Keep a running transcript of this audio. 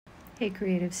Hey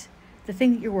creatives, the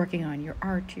thing that you're working on, your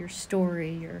art, your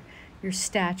story, your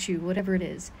statue, whatever it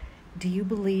is, do you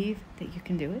believe that you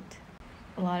can do it?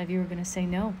 A lot of you are going to say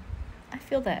no. I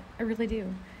feel that. I really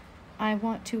do. I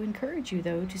want to encourage you,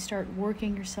 though, to start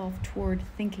working yourself toward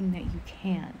thinking that you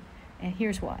can. And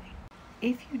here's why.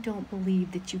 If you don't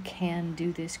believe that you can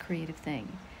do this creative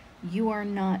thing, you are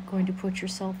not going to put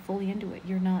yourself fully into it.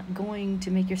 You're not going to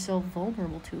make yourself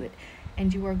vulnerable to it.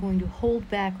 And you are going to hold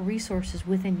back resources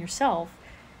within yourself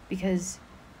because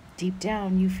deep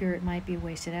down you fear it might be a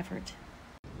wasted effort.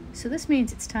 So this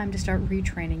means it's time to start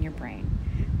retraining your brain.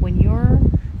 When your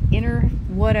inner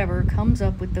whatever comes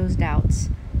up with those doubts,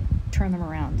 turn them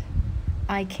around.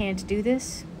 I can't do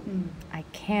this. I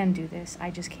can do this.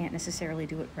 I just can't necessarily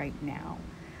do it right now.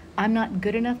 I'm not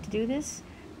good enough to do this.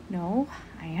 No,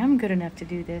 I am good enough to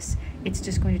do this. It's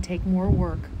just going to take more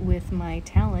work with my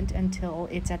talent until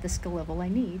it's at the skill level I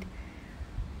need.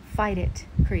 Fight it,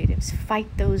 creatives.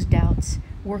 Fight those doubts.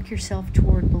 Work yourself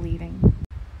toward believing.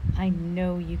 I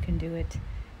know you can do it.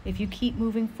 If you keep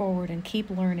moving forward and keep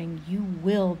learning, you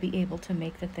will be able to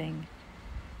make the thing.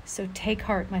 So take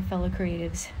heart, my fellow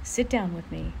creatives. Sit down with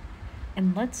me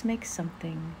and let's make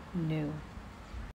something new.